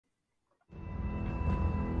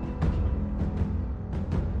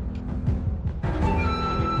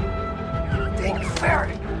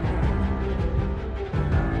Barry!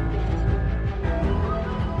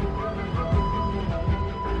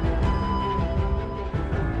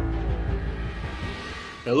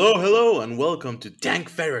 Hello, hello, and welcome to Dank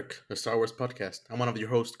Ferric, the Star Wars podcast. I'm one of your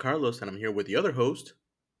hosts, Carlos, and I'm here with the other host.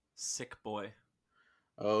 Sick boy.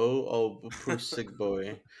 Poor sick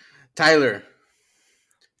boy. Tyler. I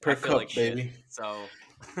Per feel like cup, shit, baby. so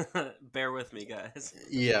bear with me, guys.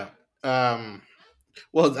 Yeah. Um,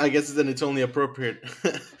 well, I guess then it's only appropriate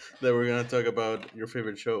that we're going to talk about your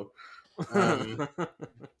favorite show. Um,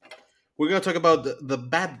 we're going to talk about the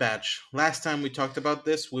Bad Batch. Last time we talked about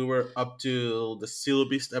this, we were up to the Seal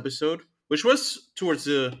Beast episode, which was towards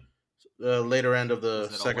the later end of the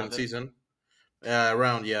Was it second 11? season.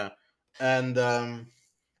 Around, yeah. And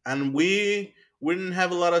we didn't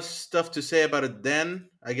have a lot of stuff to say about it then.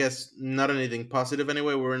 I guess not anything positive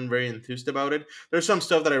anyway. We weren't very enthused about it. There's some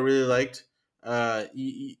stuff that I really liked.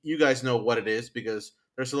 You guys know what it is because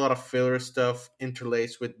there's a lot of filler stuff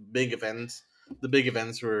interlaced with big events. The big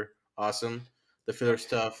events were awesome. The filler Yep.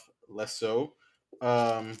 stuff less so.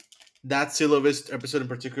 Um, that Silovist episode in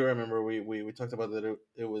particular, I remember we talked about that.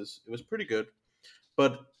 It was pretty good.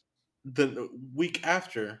 But the week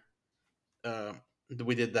after uh,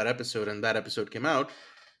 we did that episode, and that episode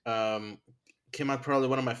um, came out probably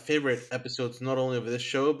one of my favorite episodes, not only of this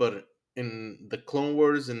show but in the Clone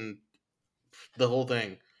Wars and the whole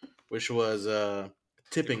thing, which was The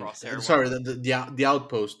tipping. crosshair one? Sorry, the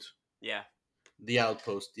outpost, Yeah. the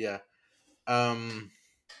outpost. Yeah. Um,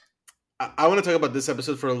 I want to talk about this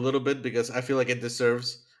episode for a little bit because I feel like it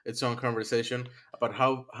deserves its own conversation about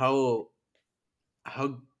how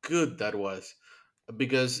good that was,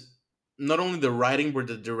 because not only the writing but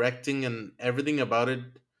the directing and everything about it,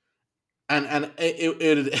 and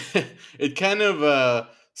it it kind of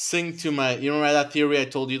synced to my, you remember that theory I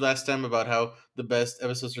told you last time about how the best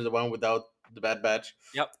episodes are the one without the Bad Batch.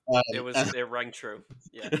 Yep. um, and, It rang true.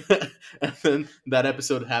 Yeah. and then that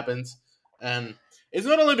episode happens, and it's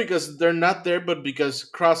not only because they're not there but because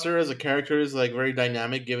Crosser as a character is like very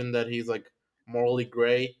dynamic, given that he's like morally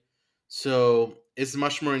gray, so it's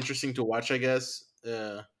much more interesting to watch, I guess,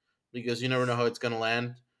 because you never know how it's gonna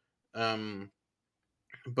land. um,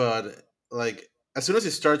 but like as soon as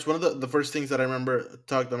it starts, one of the first things that I remember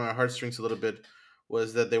tugged on my heartstrings a little bit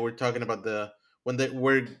was that they were talking about the when they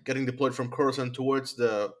were getting deployed from Coruscant towards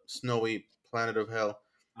the snowy planet of hell,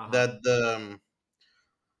 Uh-huh. that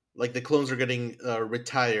like the clones are getting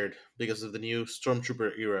retired because of the new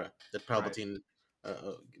stormtrooper era that Right. Palpatine.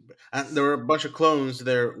 Uh, and there were a bunch of clones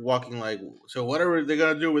there walking like, so what are they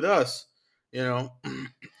gonna do with us, you know?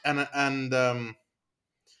 And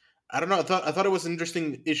I don't know. I thought it was an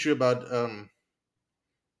interesting issue about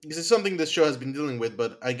because it's something this show has been dealing with,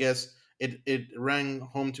 but I guess it rang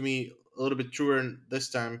home to me a little bit truer this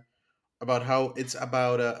time about how it's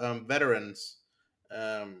about veterans,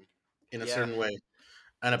 um, in a Yeah. certain way,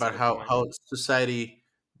 and That's a about good point. how society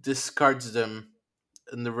discards them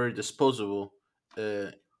and they're very disposable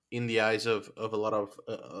uh, in the eyes of a lot of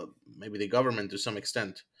maybe the government to some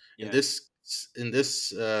extent. In Yeah. this in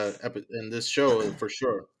this show for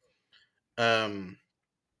sure. Um,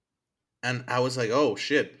 and I was like, oh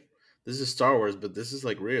shit, this is Star Wars, but this is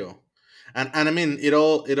like real. And I mean, it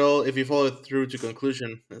all if you follow it through to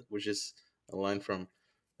conclusion, which is a line from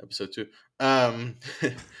episode 2, um,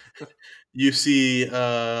 you see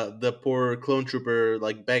the poor clone trooper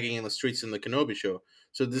like begging in the streets in the Kenobi show.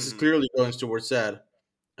 So this is Mm-hmm. clearly going towards that,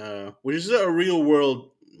 which is a real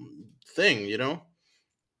world thing, you know.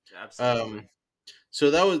 Absolutely. Um,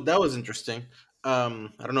 so that was interesting. I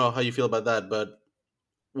don't know how you feel about that, but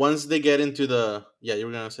once they get into the, yeah, you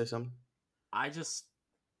were gonna say something. I just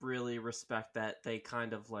really respect that they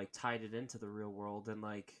kind of like tied it into the real world and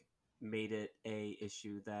like made it a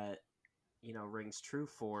issue that, rings true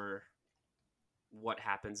for what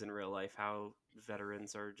happens in real life, how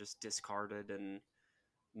veterans are just discarded and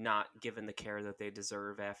not given the care that they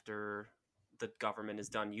deserve after the government is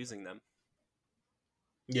done using them.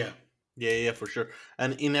 Yeah, yeah, for sure.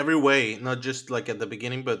 And in every way, not just like at the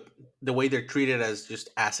beginning, but the way they're treated as just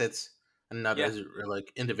assets and not Yeah, as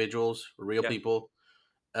like individuals, real yeah. people.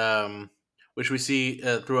 Which we see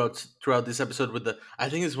throughout this episode with the, I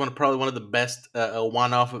think it's probably one of the best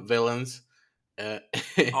one-off villains. Uh,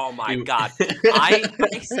 Oh my he- god. I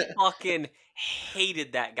fucking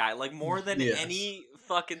hated that guy. Like more than yes. any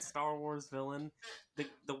fucking Star Wars villain.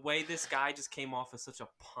 The way this guy just came off as such a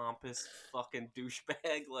pompous fucking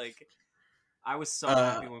douchebag, like I was so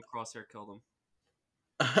Uh, happy when Crosshair killed him.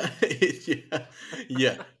 yeah,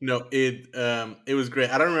 yeah. No, it was great.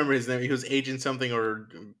 I don't remember his name. He was Agent something or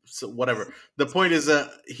whatever. The point is,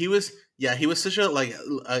 he was, yeah, he was such a like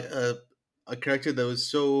a character that was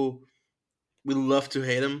so we love to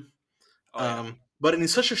hate him. Oh yeah, But in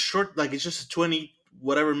such a short, like it's just a 20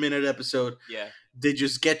 whatever minute episode, yeah. they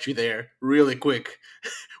just get you there really quick.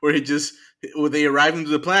 Where he just when they arrive into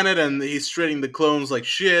the planet and he's treating the clones like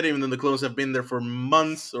shit, even though the clones have been there for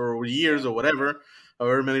months or years Yeah. or whatever,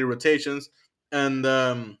 however many rotations, and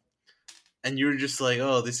and you're just like,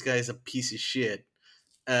 oh, this guy's a piece of shit.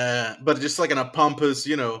 But just like in a pompous,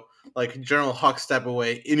 like General Hux type of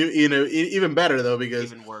way. Even better though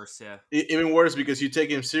because Even worse, yeah. even worse because you take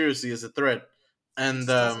him seriously as a threat, He and just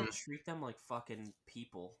doesn't treat them like fucking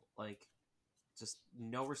people. Like, just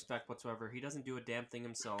no respect whatsoever. He doesn't do a damn thing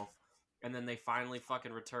himself. And then they finally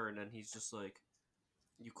fucking return, and he's just like,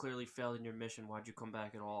 "You clearly failed in your mission. Why'd you come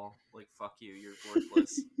back at all? Like, fuck you. You're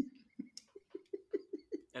worthless."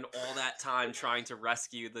 And all that time trying to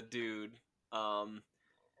rescue the dude, um,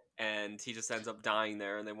 and he just ends up dying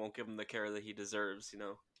there, and they won't give him the care that he deserves. You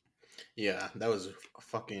know? yeah, that was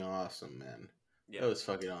fucking awesome, man. That Yeah. was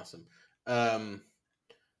fucking awesome. Um,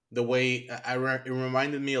 the way it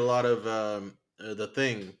reminded me a lot of the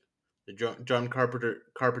Thing, the John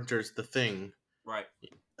Carpenter's The Thing, Right.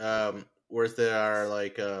 whereas they are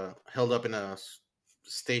like held up in a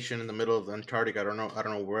station in the middle of Antarctica. I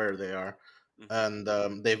don't know where they are, Mm-hmm.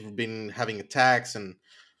 and they've been having attacks, and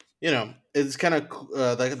it's kind of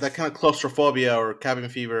that kind of claustrophobia or cabin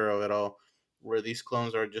fever of it all, where these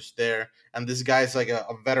clones are just there, and this guy's like a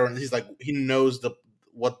veteran. He's like he knows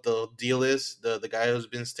what the deal is. The guy who's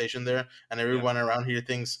been stationed there, and Yeah. everyone around here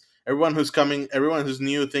thinks everyone who's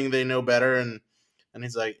new think they know better, and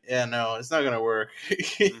he's like, yeah, no, it's not gonna work.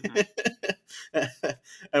 Mm-hmm.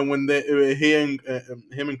 And when he and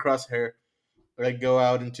him and Crosshair like go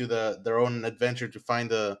out into their own adventure to find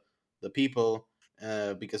the people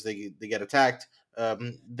because they get attacked.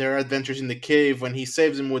 Their adventures in the cave when he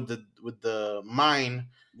saves them with the mine.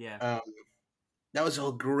 Yeah. Um, that was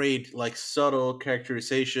all great, like subtle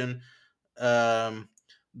characterization. Um,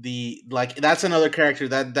 the like that's another character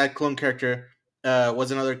that clone character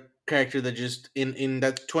was another character that just in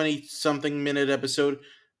that 20 something minute episode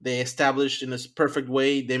they established in this perfect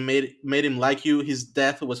way. They made him like you. His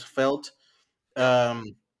death was felt. Yep.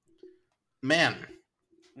 Um, man,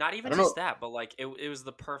 Not I even don't know. just that, but like it was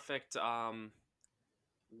the perfect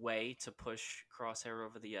way to push Crosshair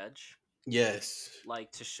over the edge, Yes.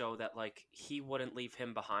 like to show that like he wouldn't leave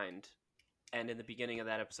him behind. And in the beginning of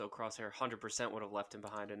that episode, Crosshair 100% would have left him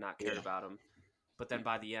behind and not cared Yeah. about him. But then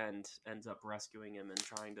by the end, ends up rescuing him and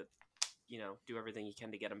trying to, do everything he can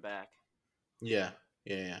to get him back. Yeah.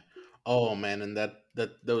 Yeah. Yeah. Oh man, and that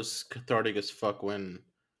was cathartic as fuck when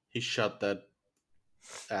he shot that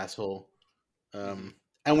asshole. Mm-hmm.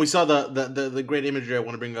 And we saw the great imagery I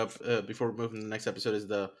want to bring up before we move to the next episode is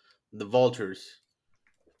the vultures.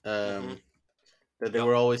 Mm-hmm. Um, that they Yep.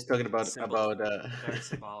 were always talking Symbol. about Very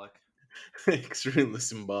symbolic. extremely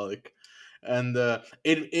symbolic, and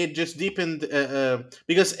it just deepened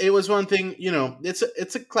because it was one thing.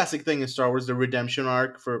 It's a classic thing in Star Wars, the redemption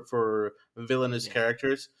arc for villainous Yeah.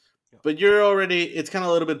 characters. Yep. But you're already it's kind of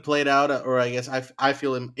a little bit played out, or I guess I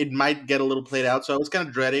feel it might get a little played out. So I was kind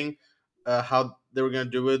of dreading how they were gonna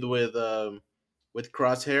do it with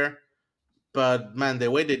Crosshair. But man,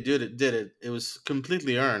 the way they did it, it was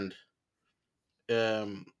completely earned.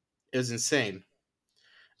 Um, it was insane.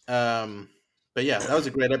 Um, but yeah, that was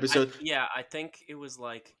a great episode. I think it was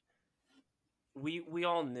like we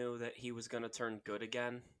all knew that he was gonna turn good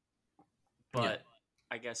again, Yeah. but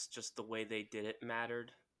I guess just the way they did it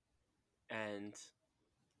mattered, and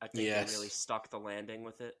I think they really Yes. stuck the landing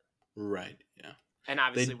with it. Right. Yeah. And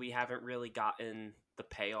obviously, They. we haven't really gotten the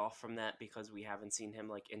payoff from that because we haven't seen him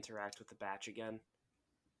like interact with the batch again.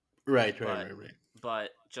 Right. Right. But Right. Right.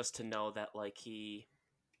 just to know that like he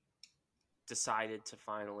decided to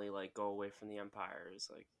finally like go away from the Empire is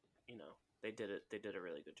like they did it. They did a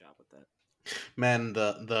really good job with that. Man,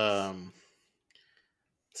 the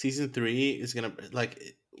season 3 is gonna like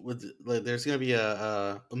there's gonna be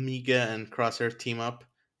a Omega and Crosshair team up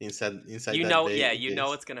inside that day Yeah,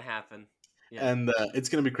 base, it's gonna happen. Yeah. and it's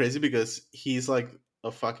gonna be crazy because he's like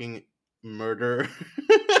a fucking murderer.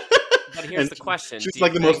 But here's And the question: she's Do you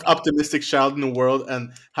like the most think? optimistic child in the world,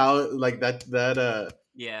 and how like that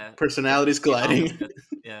Yeah, the personalities complete colliding. opposites.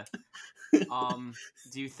 Yeah.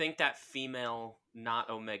 Do you think that female not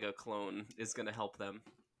Omega clone is gonna help them?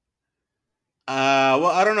 Well,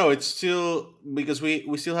 I don't know. It's still because we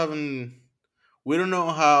still haven't. We don't know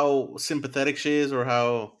how sympathetic she is or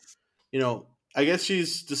how I guess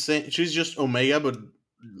she's the same. She's just Omega, but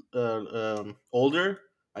older.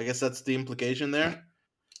 I guess that's the implication there.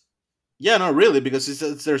 Yeah, no, really, because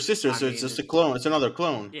it's their sister, I so it's mean, just a clone. It's another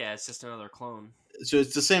clone. yeah, it's just another clone. So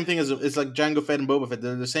it's the same thing as it's like Jango Fett and Boba Fett.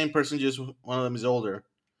 They're the same person, just one of them is older.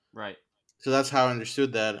 Right. So that's how I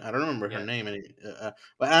understood that. I don't remember her Yeah. name,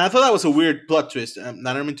 but I thought that was a weird plot twist. I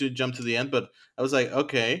don't mean to jump to the end, but I was like,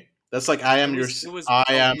 okay, that's like It was I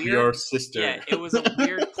a am weird your yeah, sister. it was a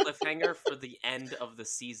weird cliffhanger for the end of the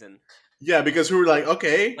season. Yeah, because we were like,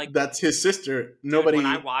 okay, Like, that's his sister. dude, when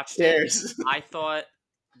I Nobody watched it, cares. I thought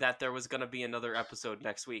that there was gonna be another episode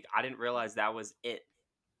next week. I didn't realize that was it.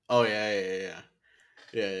 Oh yeah.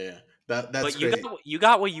 That's But crazy. you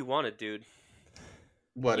got what you wanted, dude.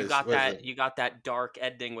 What is it? You got that dark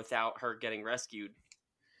ending without her getting rescued.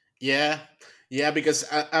 Yeah, yeah. Because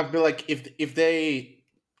I feel like if they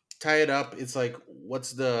tie it up, it's like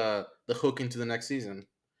what's the hook into the next season?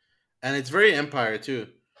 And it's very Empire too,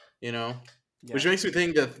 you know, which Yeah. makes me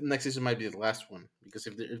think that next season might be the last one because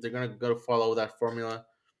if they're gonna go follow that formula,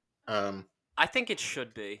 um, I think it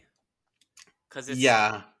should be cuz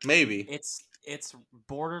yeah, maybe. it's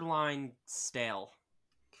borderline stale.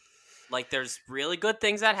 Like there's really good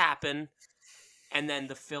things that happen and then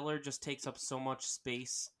the filler just takes up so much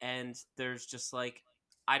space and there's just like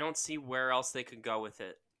I don't see where else they could go with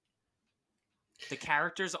it. The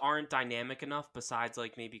characters aren't dynamic enough besides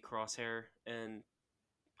like maybe Crosshair and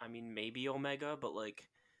I mean maybe Omega, but like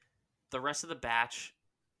the rest of the batch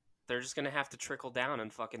they're just going to have to trickle down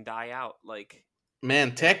and fucking die out like Man,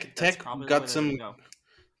 and Tech that's Tech probably the way got they're going to some go.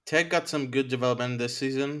 Tech got some good development this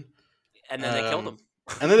season. And then they killed Um, him.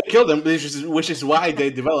 and then they killed him, which is why they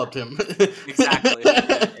developed him, Exactly.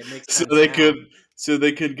 Yeah, it makes so sense they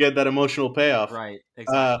now. could get that emotional payoff. Right, Uh,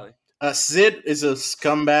 exactly. Sid is a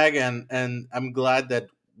scumbag, and I'm glad that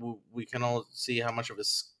we can all see how much of a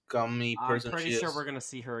scummy I'm person pretty she sure we're is. going to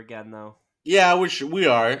see her again though. Yeah, which we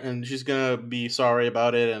are, and she's gonna be sorry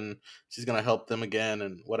about it, and she's gonna help them again,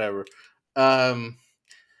 and whatever. Um,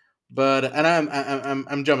 but and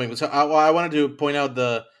I'm jumping. So I wanted to point out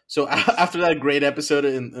after that great episode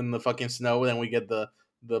in the fucking snow, then we get the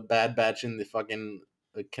Bad Batch in the fucking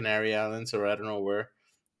Canary Islands, or I don't know where.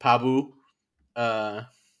 Pabu uh,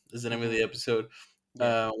 is the name of Mhm. the episode,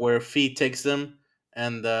 Yeah. where Fee takes them,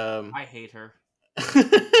 and I hate her.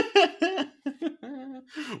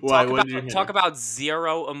 why? What did you Talk hear? about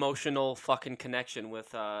zero emotional fucking connection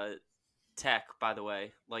with Tech, by the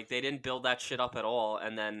way. Like they didn't build that shit up at all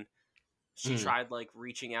and then she Mm. tried like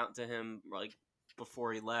reaching out to him like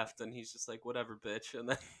before he left and he's just like whatever bitch and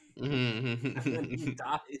then and then he Mhm.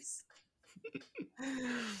 dies.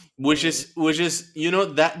 which is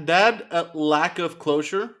that lack of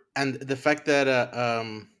closure, and the fact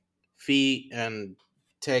that Fee and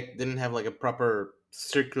Tech didn't have like a proper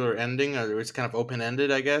circular ending, or it's kind of open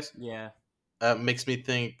ended, I guess. Yeah. Makes me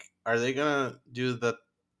think: are they gonna do that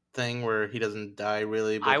thing where he doesn't die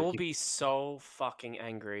really, I but will he? be so fucking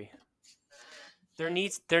angry. There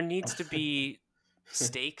needs to be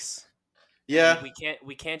stakes and Yeah.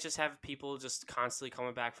 we can't just have people just constantly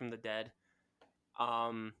coming back from the dead.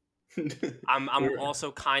 Um I'm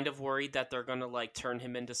also kind of worried that they're gonna like turn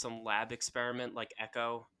him into some lab experiment like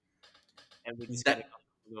Echo, and we just get a that couple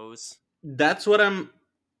of those. that's what I'm.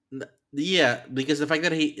 Yeah, because the fact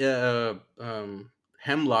that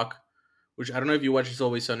Hemlock, which I don't know if you watch It's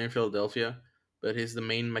Always Sunny in Philadelphia, but he's the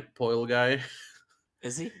main McPoyle guy.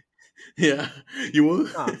 Is he? Yeah, you will,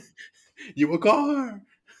 Huh. you will call her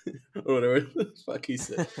or whatever the fuck he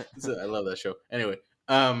said. I love that show. Anyway,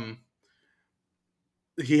 um,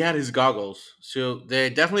 he had his goggles, so they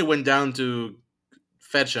definitely went down to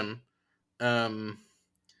fetch him. Um,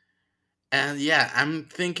 and yeah, I'm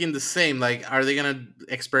thinking the same. Like, are they gonna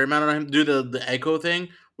experiment on him, do the echo thing?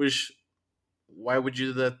 Which, why would you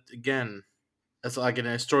do that again? That's like in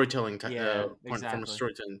a storytelling Yeah, point, from a exactly.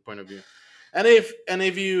 storytelling point of view. And if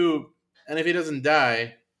he doesn't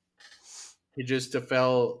die, he just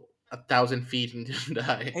fell 1,000 feet and didn't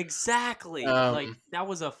die. Exactly. Like Um, that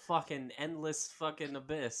was a fucking endless fucking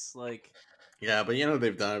abyss. Like, yeah, but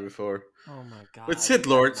they've done it before oh my with god, they Sith better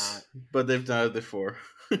Lords, not. but they've done it before.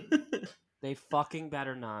 They fucking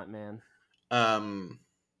better not, man. um,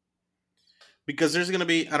 because there's gonna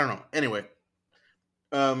be, I don't know. Anyway,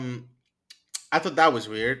 um, I thought that was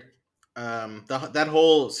weird. That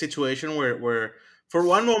whole situation where for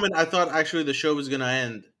one moment I thought actually the show was gonna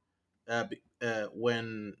end,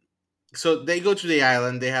 when so they go to the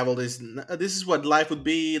island. They have all this. This is what life would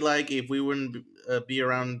be like if we wouldn't be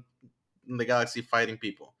around in the galaxy fighting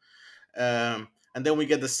people. And then we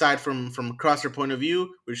get the side from across their point of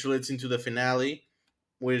view, which leads into the finale,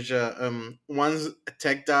 which once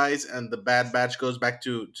Tech dies and the Bad Batch goes back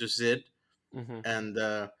to Sid, Hmm.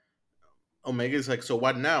 and Omega's like, "So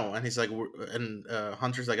what now?" And he's like, and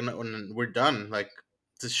Hunter's like, "No, we're done. Like,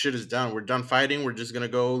 this shit is done. We're done fighting. We're just gonna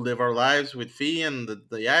go live our lives with Fee and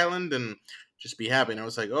the island and just be happy. And I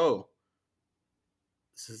was like, oh,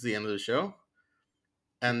 this is the end of the show.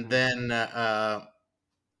 And Hmm. then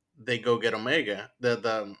they go get Omega.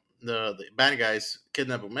 The bad guys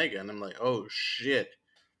kidnap Omega, and I'm like, oh shit.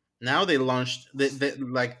 Now they launched.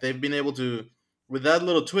 They've been able to, with that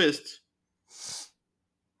little twist,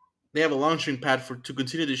 they have a launching pad for to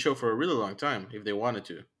continue the show for a really long time if they wanted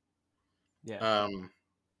to. Yeah. Um,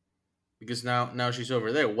 because now she's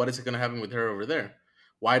over there. What is it going to happen with her over there?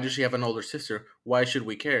 Why does she have an older sister? Why should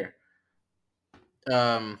we care?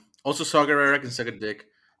 Also, Saw Gerrera can suck a dick.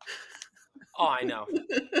 Oh, I know.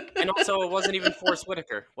 And also, it wasn't even Forrest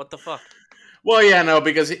Whitaker. What the fuck? Well, yeah, no,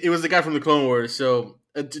 because it was the guy from the Clone Wars. So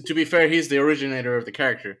to be fair, he's the originator of the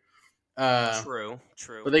character. Uh, True, but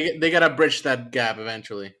true. they gotta bridge that gap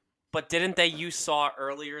eventually. But didn't they use Saw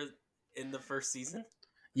earlier in the first season?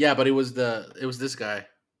 Yeah, but it was this guy.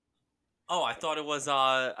 Oh, I thought it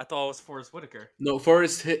was Forrest Whitaker. No,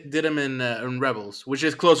 Forrest did him in Rebels, which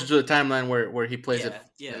is closer to the timeline where he plays it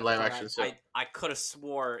Yeah, in yeah, live but action. So I could have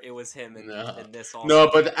swore it was him no, in this no,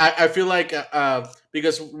 also. but I feel like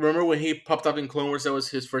because remember when he popped up in Clone Wars, that was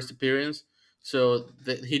his first appearance. So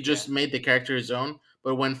he Yeah, just made the character his own.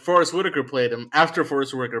 But when Forrest Whitaker played him, after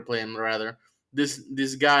Forrest Whitaker played him, rather,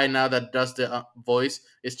 this guy now that does the voice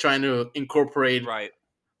is trying to incorporate right.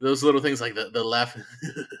 those little things like the laugh,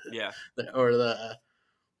 Yeah, or the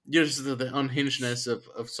just the unhingedness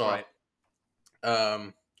of Saw. right,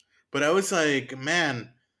 Um, but I was like, man,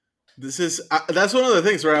 this is that's one of the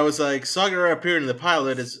things where I was like, Saga appeared in the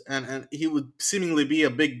pilot is and he would seemingly be a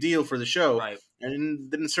big deal for the show, right. and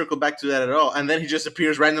didn't circle back to that at all. And then he just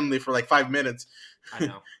appears randomly for like 5 minutes. I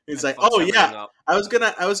know. It's And like, fucks oh yeah, everything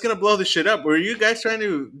up. I was gonna blow this shit up. Were you guys trying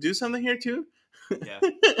to do something here too? Yeah.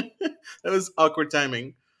 That was awkward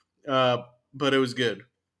timing, uh, but it was good.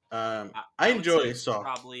 I I would say enjoy Saw.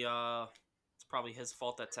 it's probably his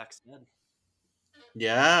fault that Tex dead.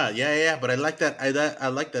 Yeah, yeah, yeah. But I like that. I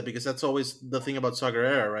like that because that's always the thing about Saw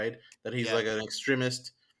Gerrera, right? That he's Yeah, like an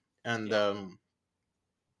extremist, and yeah,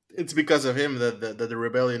 it's because of him that the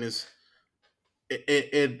rebellion is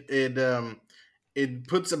it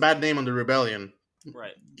puts a bad name on the rebellion,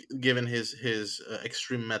 right. given his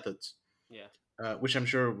extreme methods, Yeah. which I'm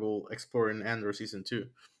sure we'll explore in Andor season two.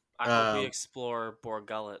 I hope we Um, explore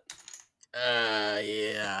Borgullet.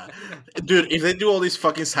 yeah, dude. If they do all these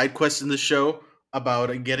fucking side quests in the show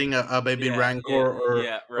about getting a baby Yeah, rancor yeah,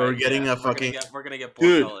 yeah, or right. Yeah, getting a fucking we're gonna get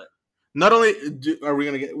dude, Borgullet. not only are we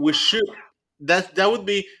gonna get, we should that would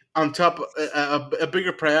be on top a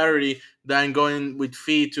bigger priority than going with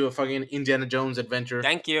Fee to a fucking Indiana Jones adventure.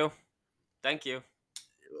 Thank you, thank you.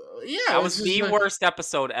 Yeah, That it's was just the worst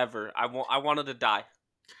episode ever. I wanted to die.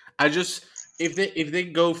 I just if they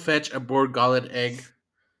go fetch a Borg Gauntlet egg,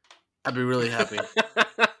 I'd be really happy.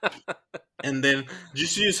 And then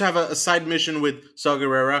just have a side mission with Saw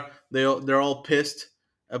Gerrera. They're all pissed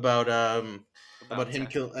about About him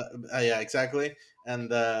Tex. kill. Yeah, exactly.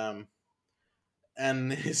 And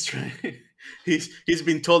he's trying. He's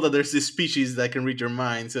been told that there's this species that can read your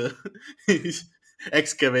mind, so he's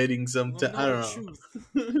excavating I some. want to know I the don't truth.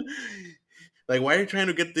 know. Like, why are you trying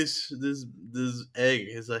to get this egg?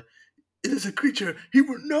 He's like, it is a creature. He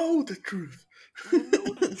will know the truth. I will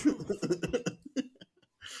know the truth.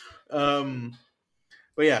 um,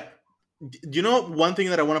 but yeah, do you know one thing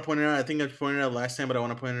that I want to point out? I think I pointed out last time, but I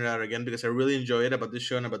want to point it out again because I really enjoy it about this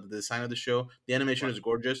show and about the design of the show. The animation What? is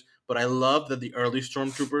gorgeous, but I love that the early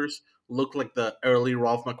stormtroopers look like the early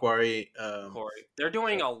Ralph McQuarrie. Corey. They're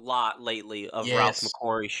doing a lot lately of Ralph Yes,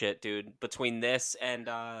 McQuarrie shit, dude. Between this and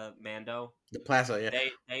Mando, the plaza. Yeah,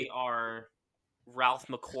 they are Ralph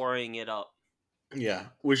McQuarrieing it up. yeah.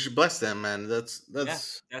 Which bless them, man. Yeah, That's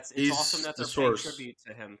it's awesome he's that the they're paying source. tribute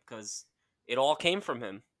to him because it all came from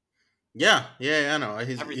him. Yeah, yeah, yeah. I know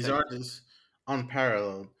his Everything. art is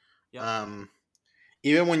unparalleled. Yep. Um,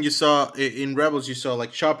 Even when you saw in Rebels, you saw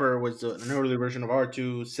like Chopper was an early version of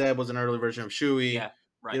R2, Seb was an early version of Chewie, Yeah.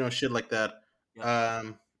 Right. shit like that.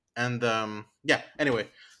 Yep. And yeah. Anyway,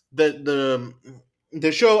 the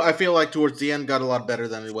the show I feel like towards the end got a lot better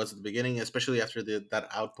than it was at the beginning, especially after that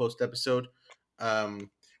Outpost episode. When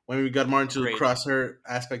we got more into the Agreed. crosshair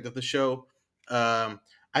aspect of the show,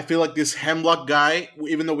 I feel like this Hemlock guy,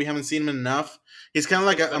 even though we haven't seen him enough, he's kind of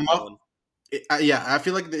He's a like a good Moff villain. yeah, I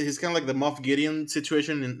feel like he's kind of like the Moff Gideon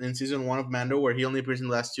situation in season one of Mando, where he only appears in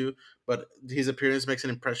the last two, but his appearance makes an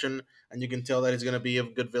impression, and you can tell that he's going to be a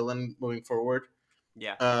good villain moving forward.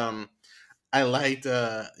 Yeah. Um, I liked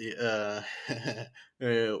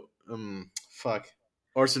fuck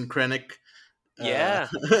Orson Krennic. Uh, Yeah.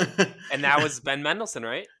 And that was Ben Mendelsohn,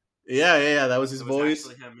 right? Yeah. That was his It was voice,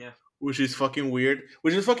 actually him, yeah. which is fucking weird.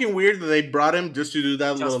 Which is fucking weird that they brought him just to do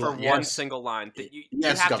that Just little for line. one Yes, single line. That you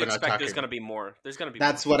yes, have to Governor expect there's Tucker. gonna be more. There's gonna be more.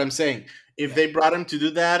 That's what I'm saying. If Yeah. they brought him to do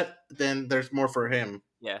that, then there's more for him,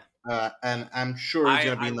 Yeah. and I'm sure he's I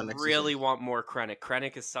gonna be I in the next season. really want more Krennic.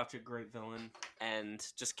 Krennic is such a great villain and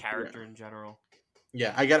just Yeah, character in general.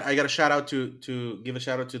 yeah. I got a shout out to give a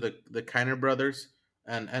shout out to the Kiner brothers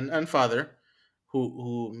and father,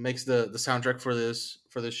 who makes the soundtrack for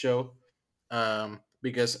this show.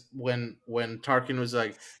 Because when Tarkin was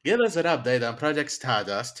like, "Give us an update on Project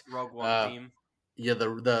Stardust," Rogue One uh, theme. yeah,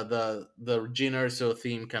 the Gina Erso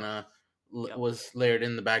theme kind of Yep. was layered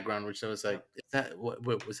in the background, which I was like, Yep. "Is that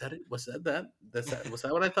what was that? It was that? Was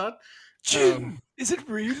that what I thought?" Um, Jin, is it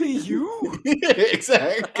really you?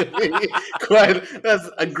 exactly. Quite. That's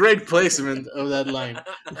a great placement of that line.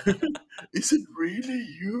 Is it really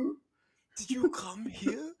you? Did you come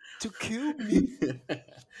here to kill me?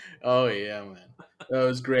 Oh yeah, man, that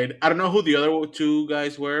was great. I don't know who the other two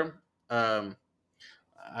guys were. Um,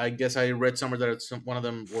 I guess I read somewhere that one of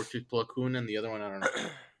them worked with Plo Koon and the other one I don't know.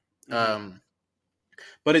 Hmm.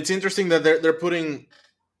 But it's interesting that they're putting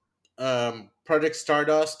Project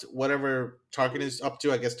Stardust, whatever Tarkin is up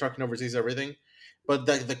to. I guess Tarkin oversees everything, but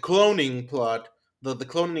the cloning plot, the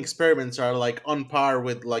cloning experiments are like on par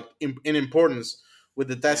with like in importance with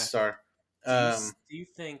the Death Yeah. Star. Do you Um, do you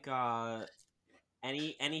think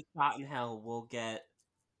any shot in hell will get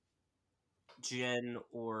Jin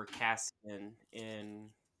or Cassian in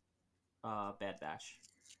Bad Batch?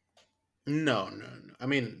 no. I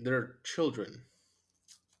mean, they're children.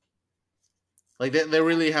 Like they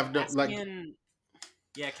really have no like. Cassian,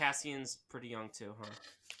 yeah, Cassian's pretty young too, huh?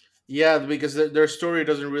 Yeah, because their story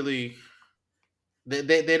doesn't really.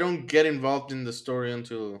 They don't get involved in the story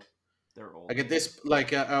until They're like at older. this like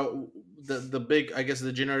the big I guess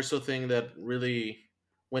the Jyn Erso thing that really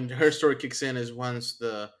when her story kicks in is once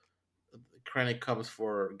the Krennic comes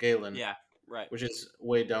for Galen, Yeah, right. which is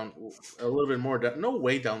way down a little bit more down, no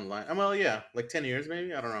way down the line. Well, yeah, like 10 years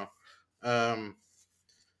maybe. I don't know. Um,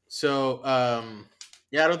 so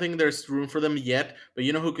yeah, I don't think there's room for them yet. But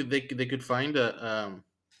you know who could they could find the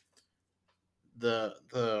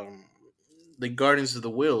the Guardians of the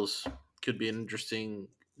Wheels could be an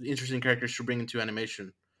interesting characters to bring into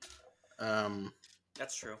animation. Um,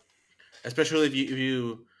 That's true. especially if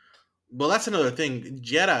you well, that's another thing.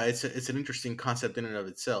 Jedi, it's an interesting concept in and of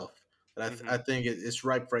itself. That Hmm. I think it's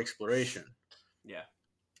ripe for exploration. Yeah.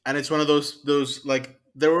 And it's one of those like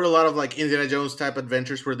there were a lot of like Indiana Jones type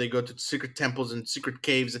adventures where they go to secret temples and secret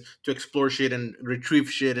caves to explore shit and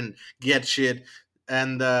retrieve shit and get shit.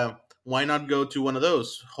 And why not go to one of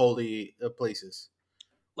those holy places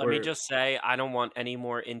Let me where just say, I don't want any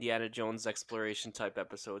more Indiana Jones exploration type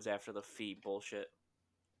episodes after the feet bullshit.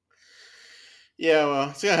 yeah, well,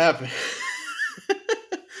 it's gonna happen.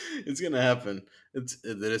 It's gonna happen. It is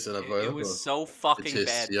It was unavoidable. so It fucking is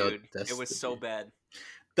bad, your dude. It was so destiny.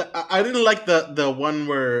 bad. I didn't like the one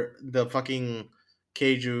where the fucking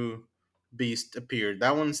Keiju beast appeared.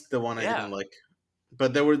 That one's the one I Yeah. didn't like.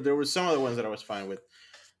 But there were some other ones that I was fine with.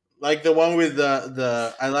 Like the one with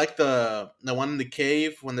the I like the one in the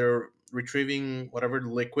cave when they're retrieving whatever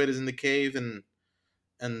liquid is in the cave Yeah,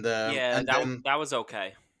 and then that was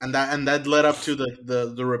okay. and that led up to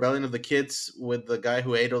the rebellion of the kids with the guy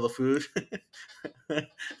who ate all the food.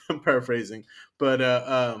 I'm paraphrasing, but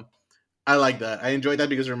I like that. I enjoyed that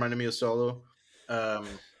because it reminded me of Solo. Um,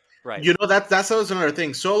 Right. that's also another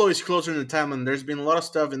thing. Solo is closer in time, and there's been a lot of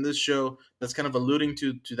stuff in this show that's kind of alluding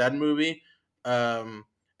to that movie. Um,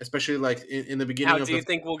 especially like in the How beginning of do you the.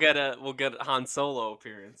 think we'll get Han Solo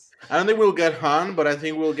appearance? I don't think we'll get Han, but I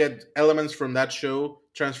think we'll get elements from that show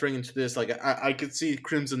transferring into this. Like I could see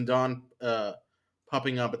Crimson Dawn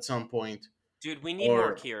popping up at some point, Dude, we need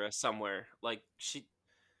more or Kira somewhere. Like she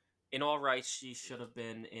in all right, she should have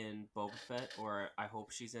been in Boba Fett, or I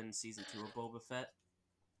hope she's in season 2 of Boba Fett.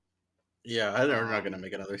 yeah, they're not gonna Um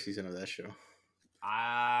make another season of that show.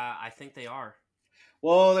 I think they are.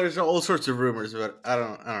 Well, there's all sorts of rumors, but I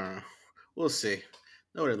don't know. We'll see.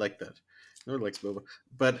 Nobody like that. Nobody likes Boba.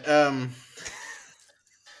 But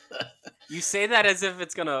You say that as if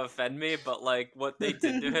it's gonna offend me, but like what they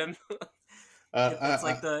did to him, it's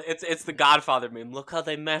like uh, it's the Godfather meme. Look how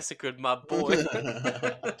they massacred my boy.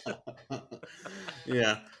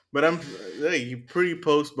 yeah, but I'm hey, pretty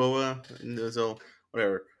post Boba, so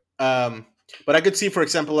whatever. Um, but I could see, for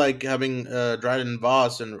example, like having Dryden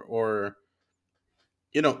Voss and or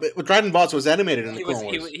Dryden Voss was animated in the Clone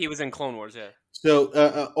Wars, He was in Clone Wars, yeah. so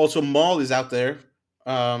also Maul is out there.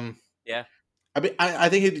 Um, Yeah. I mean, I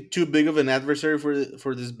think he's too big of an adversary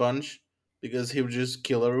for this bunch. because he would just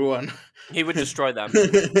kill everyone. He would destroy them.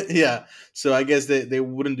 Yeah, so I guess they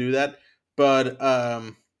wouldn't do that. But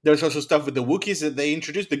there's also stuff with the Wookiees that they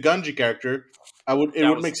introduced the Gunji character. I would it That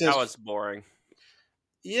would was make that sense. was boring.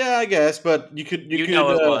 Yeah, I guess, but you You could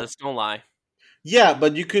know it was. Don't lie. yeah,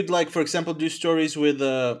 but you could like for example do stories with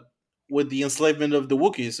the enslavement of the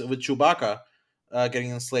Wookiees with Chewbacca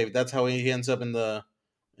getting enslaved. That's how he ends up in the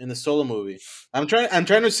solo movie. I'm trying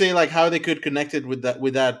to say like how they could connect it with that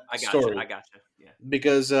I gotcha. I story gotcha. Yeah.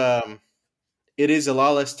 because it is a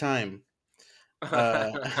lawless time.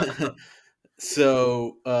 Uh,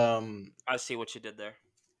 so I see what you did there.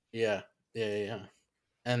 yeah, yeah.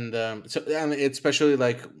 And so and especially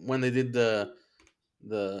like when they did the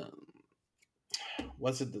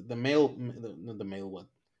what's it the mail not the mail what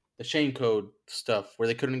the chain code stuff where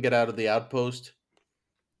they couldn't get out of the outpost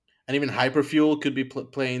and even hyperfuel could be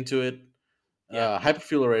play into it. Yeah.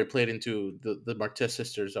 Hyperfuel already played into the Martez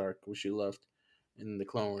sisters arc, which you loved in the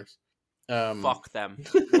Clone Wars. Um, Fuck them.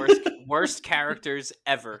 Worst characters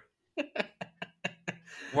ever.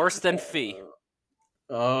 Worse than Fee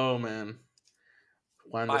oh man,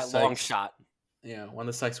 Wanda by a long Sykes. shot. Yeah,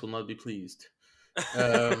 Wanda Sykes will not be pleased.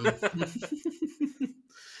 Um,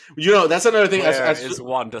 you know, that's another thing. Where As is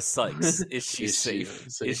Wanda Sykes? Is she is she safe?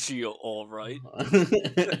 Is safe? she all right?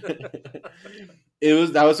 It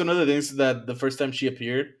was that was one of the things that the first time she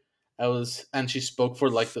appeared, I was and she spoke for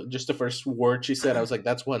like just the first word she said. I was like,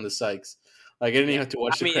 "That's Wanda Sykes." Like I didn't even Yeah. have to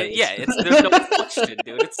watch I the mean, yeah, credits. it's there's no question,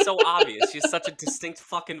 dude. It's so obvious. She has such a distinct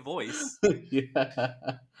fucking voice. Yeah.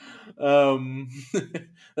 Um,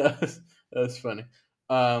 that was funny.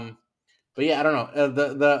 But yeah, I don't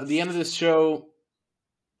know. The end of this show,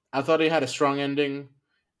 I thought it had a strong ending.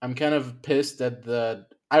 I'm kind of pissed that the.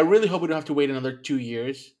 I really hope we don't have to wait another 2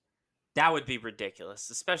 years. That would be ridiculous,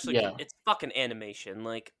 especially Yeah, it's fucking animation.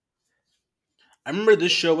 Like I remember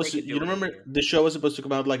this show they was. could You do it in a remember year. the show was supposed to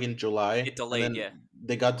come out like in July, It and delayed, then yeah.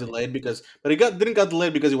 they It got delayed. delayed because, but it got didn't got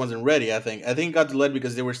delayed because it wasn't ready. I think it got delayed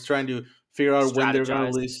because they were trying to figure out when they were going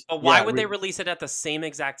to Strategize. release. But why Yeah, would they release it at the same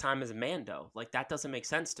exact time as Mando? Like that doesn't make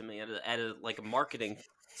sense to me at a like a marketing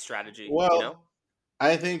strategy, you know? well,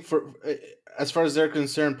 I think for as far as they're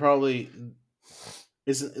concerned, probably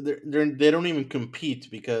is they don't even compete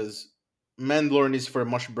because Mandalorian is for a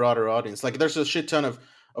much broader audience. Like there's a shit ton of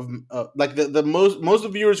like the most of the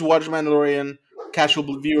viewers who watch Mandalorian,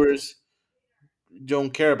 casual viewers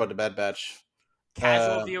don't care about the Bad Batch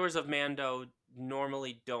Casual uh, viewers of Mando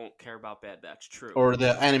normally don't care about Bad Batch, true. or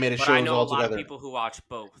the animated But I shows know a lot of altogether. people who watch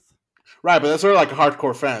both. Right, but that's sort of like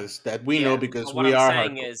hardcore fans that we know Yeah, because but what we I'm are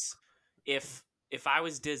saying hardcore. is if I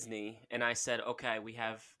was Disney and I said, "Okay, we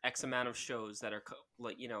have X amount of shows that are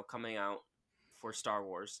like, coming out for Star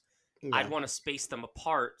Wars." I'd Yeah. want to space them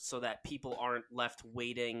apart so that people aren't left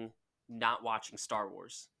waiting not watching Star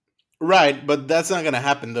Wars. Right, but that's not gonna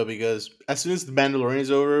happen though because as soon as the Mandalorian is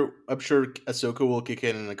over, I'm sure Ahsoka will kick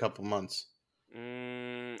in a couple months.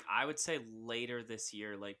 I would say later this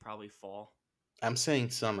year, like probably fall. I'm saying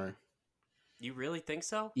summer. You really think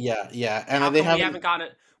so? Yeah, yeah, How and they come we haven't haven't gotten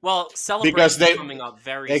it? Well, because Celebration's they coming up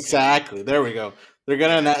very soon. exactly. There we go.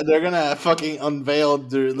 Yeah. They're gonna fucking unveil.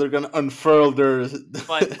 They're gonna unfurl their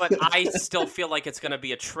But I still feel like it's going to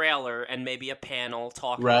be a trailer and maybe a panel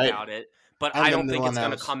talking right, about it. But I and then don't think they'll it's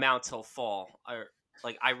going to announce. come out till fall. Or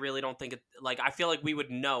like I really don't think it. Like I feel like we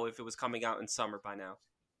would know if it was coming out in summer by now.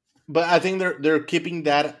 But I think they're keeping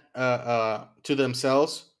that to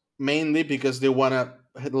themselves mainly because they want to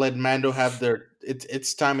let Mando have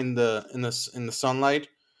its time in in the sunlight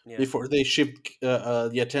Yeah. before they shift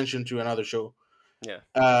the attention to another show. Yeah.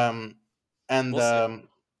 Um, and We'll see.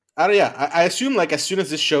 I don't, yeah, I assume like as soon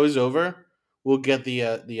as this show is over, we'll get the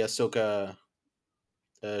Ahsoka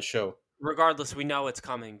show. Regardless, we know it's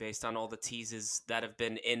coming based on all the teases that have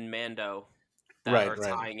been in Mando that Right, are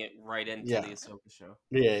right, tying it right into yeah, the Ahsoka show.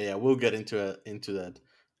 yeah. We'll get into that.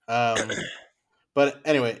 Um, But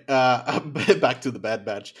anyway, back to the Bad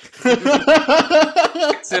Batch.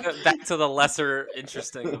 Back to the lesser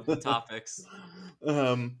interesting of the topics.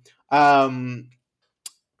 um, um,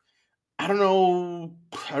 I don't know.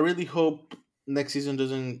 I really hope next season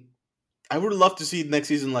doesn't. I would love to see next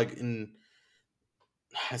season like in.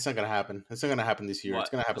 It's not gonna happen. It's not gonna happen this year. It's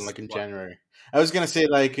What? gonna happen like in What? January. I was gonna say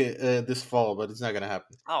like this fall, but it's not gonna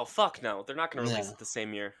happen. Oh fuck no! They're not going to release Yeah, it the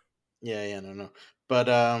same year. no. But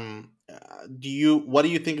do you? What do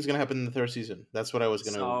you think is gonna happen in the third season? That's what I was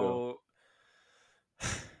gonna go. So,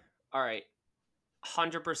 all right,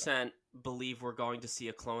 100% believe we're going to see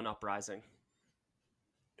a clone uprising.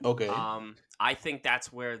 Okay. I think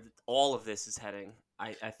that's where all of this is heading.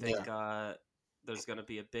 I Yeah. think there's going to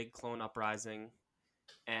be a big clone uprising,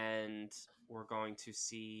 and we're going to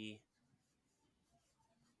see.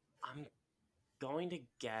 I'm going to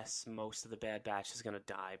guess most of the Bad Batch is going to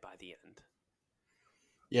die by the end.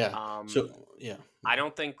 Yeah. Um, So yeah. I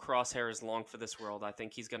don't think Crosshair is long for this world. I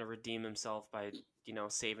think he's going to redeem himself by,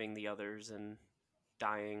 saving the others and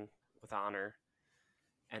dying with honor.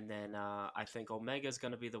 And then I think Omega is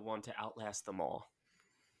going to be the one to outlast them all,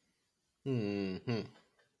 Hmm.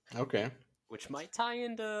 Okay. which might tie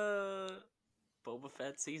into Boba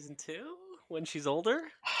Fett season 2 when she's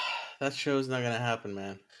older. That show's not gonna happen,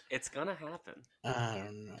 man. It's going to happen. I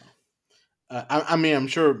don't know. I mean, I'm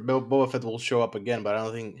sure Boba Fett will show up again, but I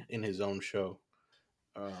don't think in his own show.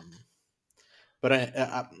 Um, but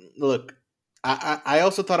look, I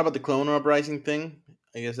also thought about the clone uprising thing.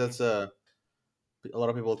 I guess that's Mhm. a lot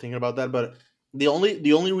of people thinking about that. But the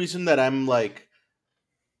only reason that I'm like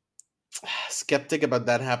skeptic about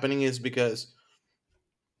that happening is because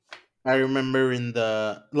I remember in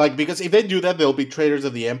the like because if they do that, they'll be traitors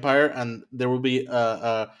of the empire, and there will be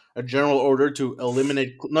a general order to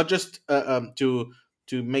eliminate, not just to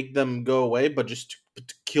make them go away, but just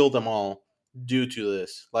to kill them all due to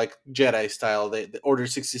this, like Jedi style. They Order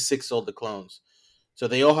 66 all the clones, so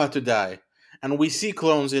they all have to die, and we see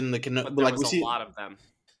clones in the But there like was we a see lot of them.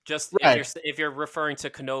 Just right, if you're referring to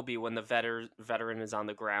Kenobi when the veteran is on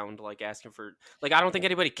the ground like asking for, like, I don't think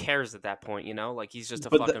anybody cares at that point, like he's just a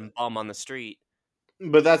but fucking bum on the street.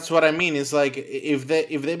 but that's what I mean. Is like if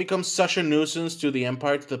they become such a nuisance to the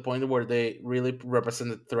Empire to the point where they really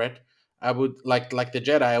represent a threat, I would like the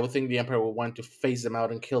Jedi. I would think the Empire would want to phase them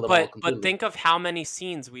out and kill them all But completely. think of how many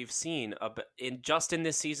scenes we've seen in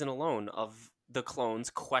this season alone of the clones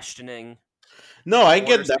questioning No, I Order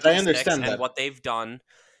get that. I 66 understand and that. what they've done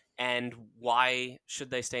and why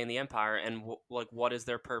should they stay in the Empire and like what is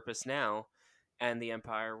their purpose now, and the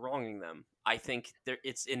Empire wronging them. I think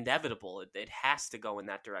it's inevitable. It has to go in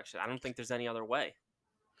that direction. I don't think there's any other way.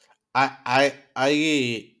 I I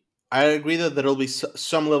I I agree that there'll be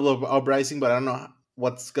some level of uprising, but I don't know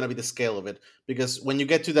what's gonna be the scale of it because when you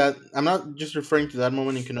get to that, I'm not just referring to that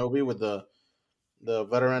moment in Kenobi with the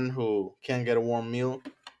veteran who can't get a warm meal,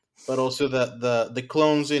 but also the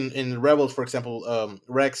clones in Rebels, for example,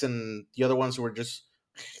 Rex and the other ones who were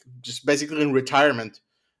just basically in retirement,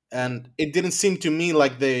 Yeah. and it didn't seem to me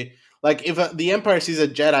like they like if the Empire sees a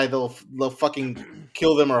Jedi, they'll fucking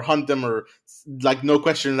kill them or hunt them or like no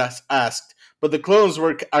question asked. But the clones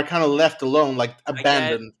are kind of left alone, like I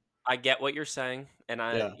get abandoned. I get what you're saying, and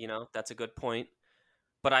Yeah, that's a good point.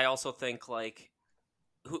 But I also think like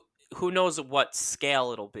who who knows what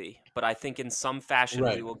scale it'll be, but I think in some fashion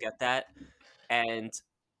we right. will get that. And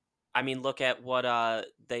I mean, look at what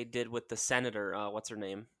they did with the senator. What's her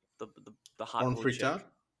name? The hot On blue chick. Frita,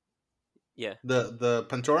 Yeah, the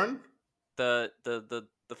Pantoran, the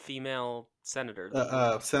female senator.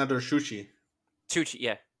 The Senator Shushi. Tucci.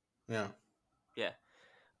 Yeah, Yeah, yeah.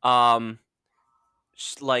 Um,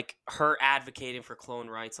 like her advocating for clone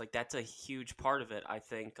rights, like that's a huge part of it. I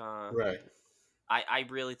think. right, I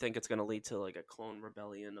really think it's going to lead to like a clone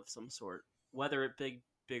rebellion of some sort, whether it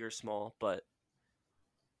big or small. But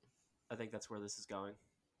I think that's where this is going.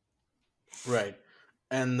 right,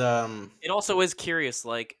 and It also is curious,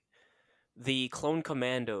 like the clone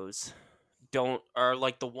commandos don't are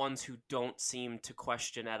like the ones who don't seem to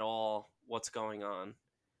question at all what's going on.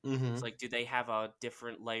 It's hmm like, do they have a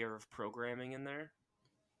different layer of programming in there?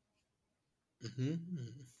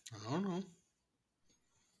 I don't know.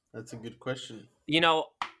 That's a good question. You know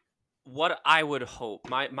what I would hope.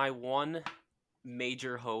 My one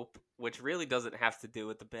major hope, which really doesn't have to do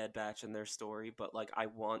with the Bad Batch and their story, but like I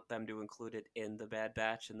want them to include it in the Bad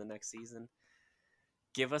Batch in the next season.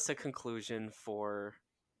 Give us a conclusion for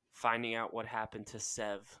finding out what happened to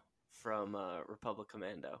Sev from Republic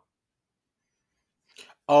Commando.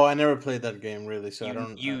 Oh, I never played that game really, so I You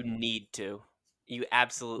don't. you need to. You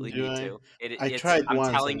absolutely Do need I? to. It I it's tried I'm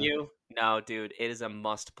once, telling and you, no, dude, it is a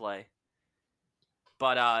must play.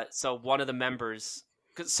 But so one of the members,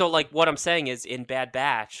 so like what I'm saying is in Bad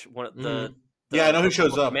Batch, one of hmm yeah, I the know he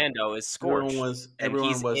shows Republic up. Commando is Everyone Scorch, was. and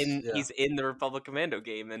Everyone was. Yeah, he's in the Republic Commando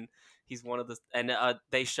game, and he's one of the and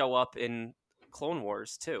they show up in Clone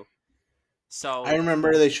Wars too. I So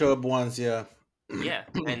remember they show up once. Yeah. yeah,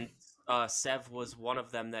 and Sev was one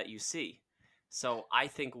of them that you see. So I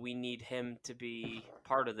think we need him to be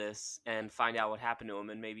part of this and find out what happened to him,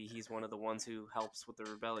 and maybe he's one of the ones who helps with the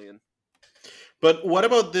rebellion. But what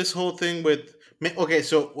about this whole thing with? Okay,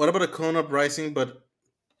 so what about a clone uprising, but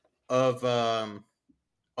of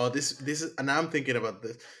Oh, this is, and now I'm thinking about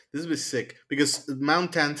this. This would be sick because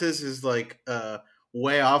Mount Tantus is like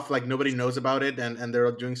way off, like nobody knows about it, and they're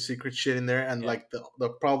all doing secret shit in there, and Yeah, like the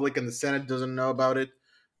public and the Senate doesn't know about it.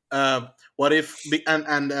 What if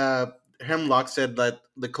Hemlock said that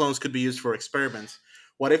the clones could be used for experiments.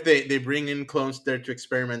 What if they bring in clones there to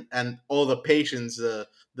experiment, and all the patients, the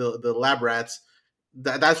lab rats,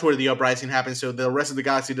 that's where the uprising happens. So the rest of the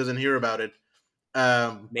galaxy doesn't hear about it.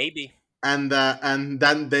 Um, Maybe. and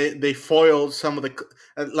then they foiled some of the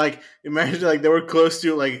like, imagine like they were close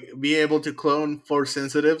to like be able to clone force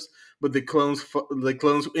sensitives, but the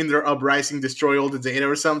clones in their uprising destroy all the data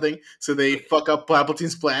or something, so they Dude, fuck up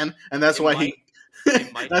Palpatine's plan, and that's it why might he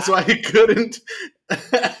it might that's why happen. he couldn't.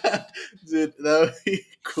 Dude, that would be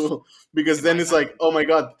cool, because It then might it's like, happen. oh my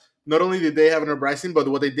god, not only did they have an uprising, but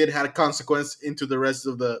what they did had a consequence into the rest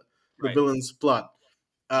of the Right. villain's plot.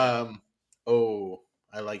 Yeah. um oh,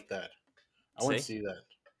 I like that. I want to See? see that.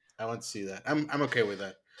 I want to see that. I'm okay with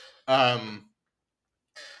that. Um,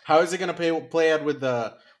 how is it gonna play out with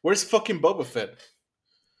the? Where's fucking Boba Fett?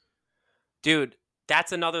 Dude,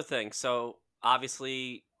 that's another thing. So,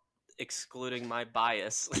 obviously excluding my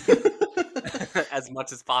bias as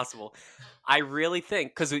much as possible. I really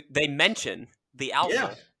think cuz they mention the Yeah,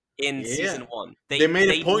 alpha in yeah. season 1. They They made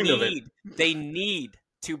a they point of it. need they need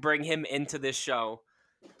to bring him into this show,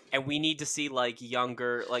 and we need to see like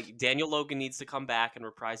younger, like Daniel Logan needs to come back and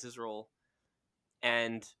reprise his role,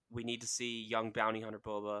 and we need to see young bounty hunter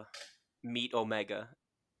Boba meet Omega.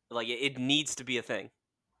 Like it needs to be a thing.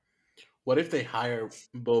 What if they hire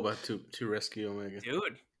Boba to rescue Omega?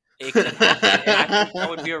 Dude, it could happen, and I think that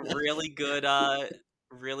would be a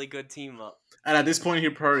really good team up. And at this point, he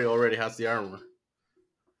probably already has the armor.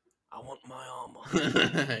 I want my armor.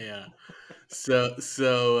 Yeah. So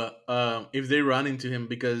if they run into him,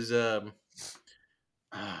 because yeah,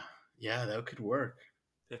 that could work.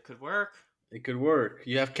 It could work. It could work.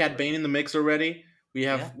 You have Cat Sure. Bane in the mix already.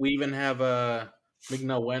 Yeah. We even have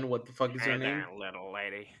Migna Wen. What the fuck is her Hey name? there, little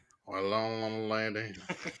lady. Hello, little lady.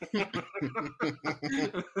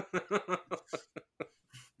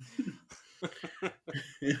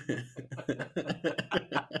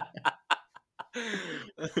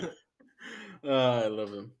 I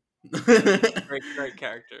love him. Great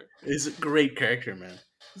character. He's a great character, man.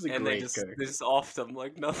 He's a And great they character. just offed him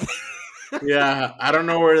like nothing. Yeah, I don't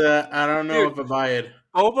know where that. I don't know Dude, if I buy it.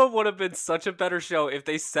 Boba would have been such a better show if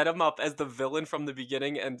they set him up as the villain from the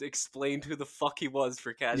beginning and explained who the fuck he was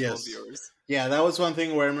for casual Yes. viewers. Yeah, that was one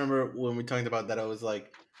thing where I remember when we talked about that. I was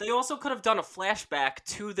like, They also could have done a flashback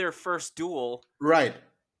to their first duel right,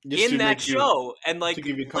 just in to that make you show and to like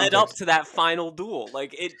give you led up context. to that final duel.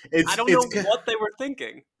 Like it I It's don't it's know what they were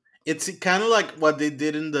thinking. it's kind of like what they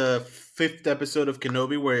did in the fifth episode of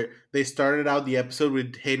Kenobi, where they started out the episode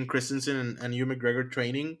with Hayden Christensen and Hugh McGregor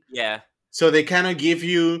training. Yeah, So they kind of give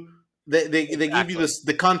you they give you exactly.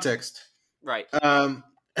 the context. Right.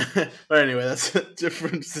 But anyway, that's a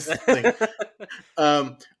different thing.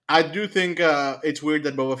 Um, I do think it's weird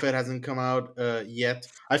that Boba Fett hasn't come out yet.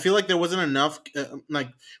 I feel like there wasn't enough like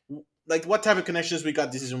what type of connections we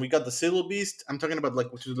got this season. We got the Civil Beast. I'm talking about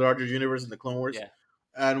like, which is the larger universe in the Clone Wars, Yeah.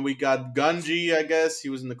 and we got Gunji. I guess he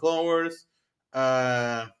was in the Clone Wars.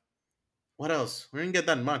 Uh, what else? We didn't get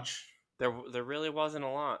that much. There really wasn't a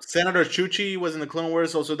lot. Senator Chuchi was in the Clone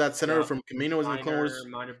Wars. Also, that senator Yeah. from Camino was in the Clone Wars.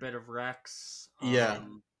 Minor bit of Rex. Yeah,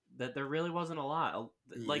 That there really wasn't a lot.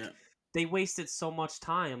 Like yeah. they wasted so much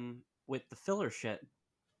time with the filler shit.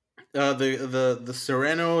 The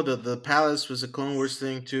Sereno, the palace was a Clone Wars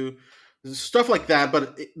thing too, stuff like that.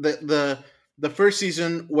 But the first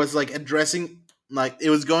season was like addressing, like it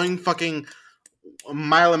was going fucking a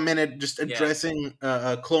mile a minute, just Yeah. addressing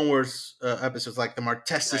Clone Wars episodes like the Martez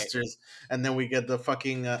Right. sisters, and then we get the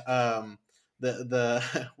fucking the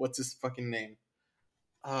what's his fucking name?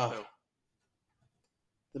 Ah, So,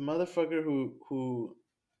 the motherfucker who?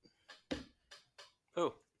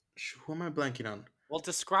 who am I blanking on? Well,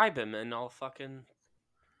 describe him, and I'll fucking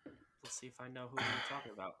let's see if I know who you're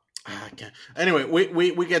talking about. I can't. Anyway,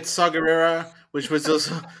 we get Saw Gerrera, which was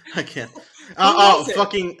also I can't. Who was it?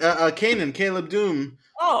 Fucking Kanan, Caleb Doom.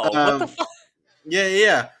 Oh, what the Um, fuck?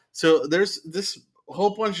 yeah. So there's this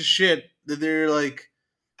whole bunch of shit that they're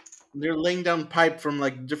laying down pipe from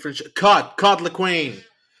like different Cod LeQuain,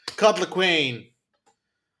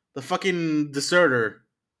 the fucking deserter.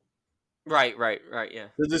 Right. Yeah.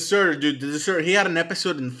 The deserter, dude. The deserter. He had an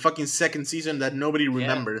episode in fucking second season that nobody Yeah.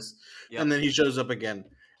 remembers, and Yep. then he shows up again.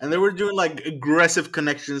 And they Yep. were doing like aggressive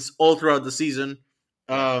connections all throughout the season,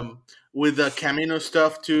 Yeah. with the Camino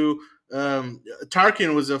stuff too.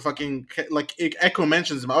 Tarkin was a fucking like Echo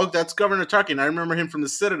mentions him. Oh, that's Governor Tarkin. I remember him from the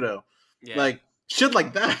Citadel. Yeah. Like shit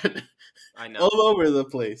like that, I know. all over the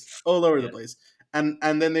place, all over the Yeah. place.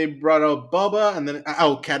 And then they brought out Boba, and then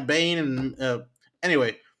Cat Bane, and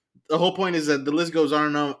anyway, the whole point is that the list goes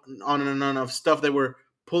on and on of stuff they were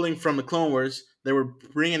pulling from the Clone Wars they were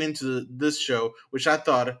bringing into this show, which I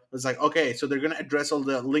thought was like, okay, so they're gonna address all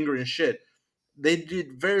the lingering shit. They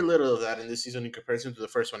did very little of that in this season in comparison to the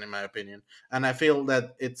first one, in my opinion, and I feel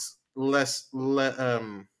that it's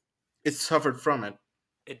it's suffered from it.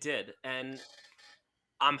 It did, and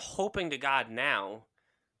I'm hoping to God now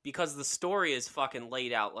because the story is fucking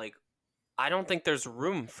laid out. Like, I don't think there's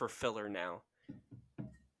room for filler now.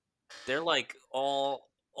 They're like all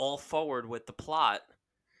forward with the plot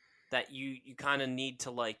that you kind of need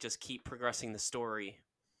to like just keep progressing the story.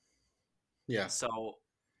 Yeah, So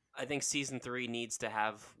I think season 3 needs to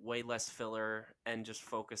have way less filler and just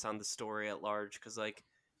focus on the story at large because like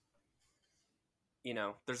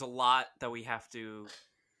there's a lot that we have to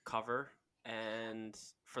cover and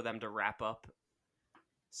for them to wrap up.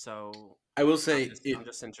 So I will I'm say just I'm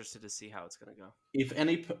just interested to see how it's gonna go. if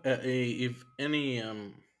any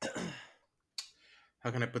how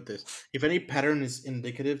can I put this? If any pattern is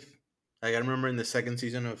indicative, like I remember in the second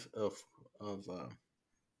season of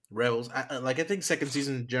Rebels, I think second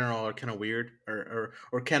season in general are kind of weird,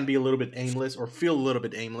 or can be a little bit aimless, or feel a little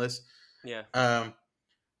bit aimless. Yeah, Um,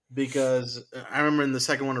 because I remember in the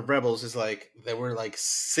second one of Rebels is like there were like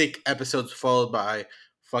sick episodes followed by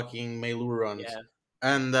fucking Melu runs, yeah,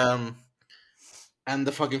 and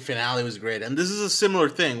the fucking finale was great. And this is a similar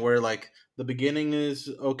thing where like the beginning is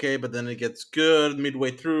okay, but then it gets good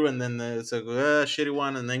midway through, and then it's a shitty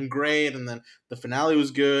one, and then great, and then the finale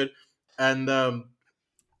was good, and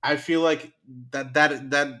I feel like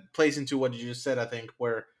that plays into what you just said. I think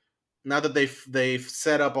where now that they've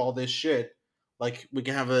set up all this shit, like we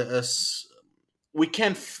can have we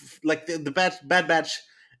can't like the bad batch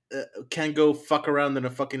can go fuck around in a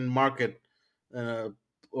fucking market uh,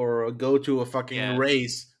 or go to a fucking yeah,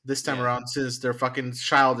 race this time yeah, around since their fucking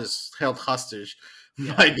child is held hostage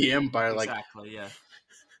yeah. by the empire. Exactly. Yeah.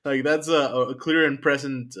 Like that's a clear and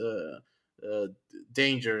present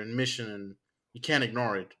danger and mission, and you can't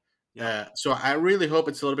ignore it. Yep. So I really hope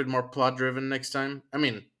it's a little bit more plot driven next time. I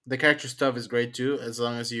mean, the character stuff is great too, as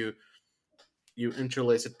long as you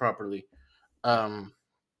interlace it properly. Yep. Um,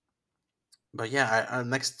 but yeah,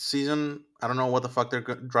 next season, I don't know what the fuck they're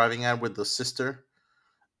driving at with the sister.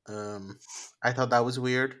 Um, I thought that was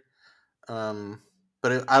weird. Um,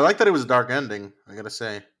 but I like that it was a dark ending. I gotta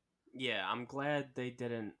say. Yeah. I'm glad they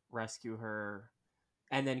didn't rescue her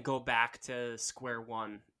and then go back to square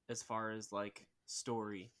one as far as like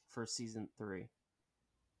story for season 3.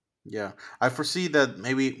 Yeah, I foresee that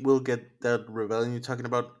maybe we'll get that rebellion you're talking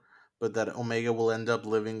about, but that Omega will end up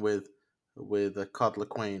living with Cod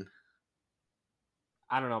LaQuain.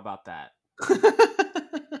 I don't know about that.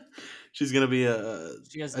 She's gonna be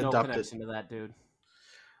She has no adopted. connection to that dude.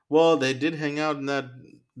 Well, they did hang out in the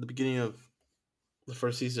beginning of the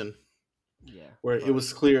first season, Yeah, where it but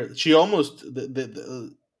was clear she almost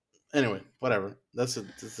anyway, whatever. That's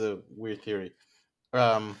a weird theory.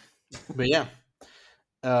 Um, but yeah.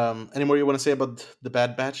 Any more you want to say about the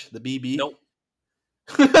Bad Batch, the BB? nope.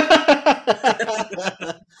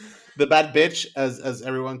 The bad bitch, as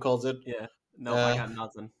everyone calls it. Yeah, nope. I Uh, got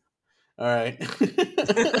nothing. all right,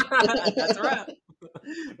 That's a wrap.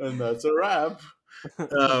 and that's a wrap.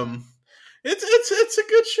 Um, it's a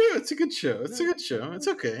good show. It's a good show. It's a good show. It's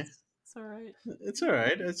okay. It's all right. It's all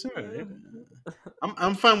right. It's all Yeah. right.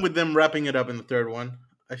 I'm fine with them wrapping it up in the third one.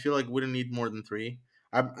 I feel like we don't need more than three.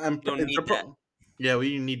 I'm You don't need that. yeah,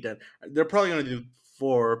 we need that. They're probably gonna do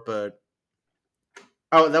four, but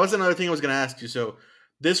oh, that was another thing I was going to ask you. So,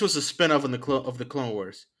 this was a spin-off in of the Clone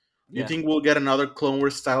Wars. Do you Yeah. think we'll get another Clone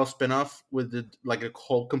Wars style spin-off with like a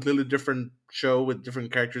whole completely different show with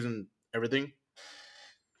different characters and everything?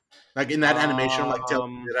 Like in that animation, like Tales of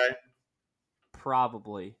Um, the Jedi?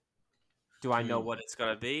 probably. Do I know Hmm, what it's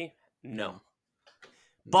gonna be? No. no,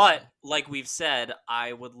 But no. like we've said,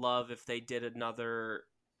 I would love if they did another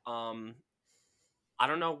um I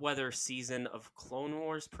don't know whether season of Clone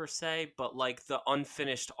Wars per se, but like the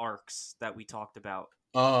unfinished arcs that we talked about.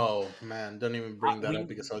 Oh man, don't even bring that up We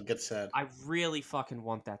because I'll get sad. I really fucking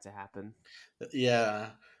want that to happen. Yeah,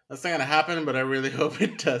 that's not gonna happen, but I really hope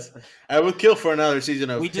it does. I would kill for another season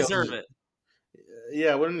We of Tales. deserve it.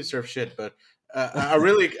 Yeah, I wouldn't deserve shit, but I'd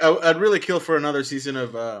really kill for another season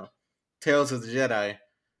of Tales of the Jedi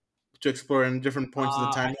to explore in different points of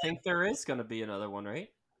the I timeline. think there is gonna be another one, right?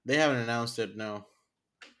 They haven't announced it. No,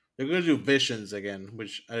 they're going to do Visions again,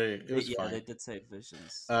 which it was Yeah, fine. they did say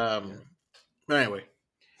Visions. Yeah. Um, but anyway,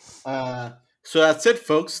 uh, so that's it,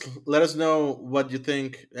 folks. Let us know what you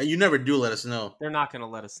think. You never do let us know. They're not gonna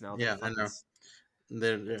let us know. They're Yeah, I fucking know.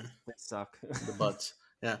 They're they suck. the butts.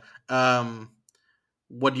 Yeah.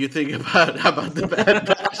 What do you think about the Bad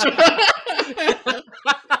Batch?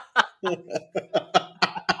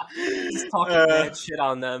 Just talking uh, mad shit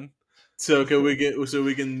on them. so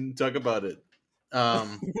we can talk about it.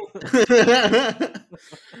 Um,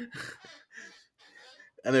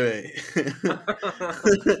 anyway,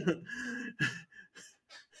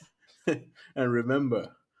 and remember,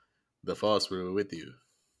 the force will be with you.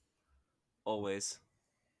 Always.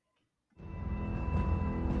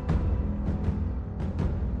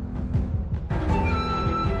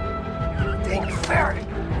 Think fair.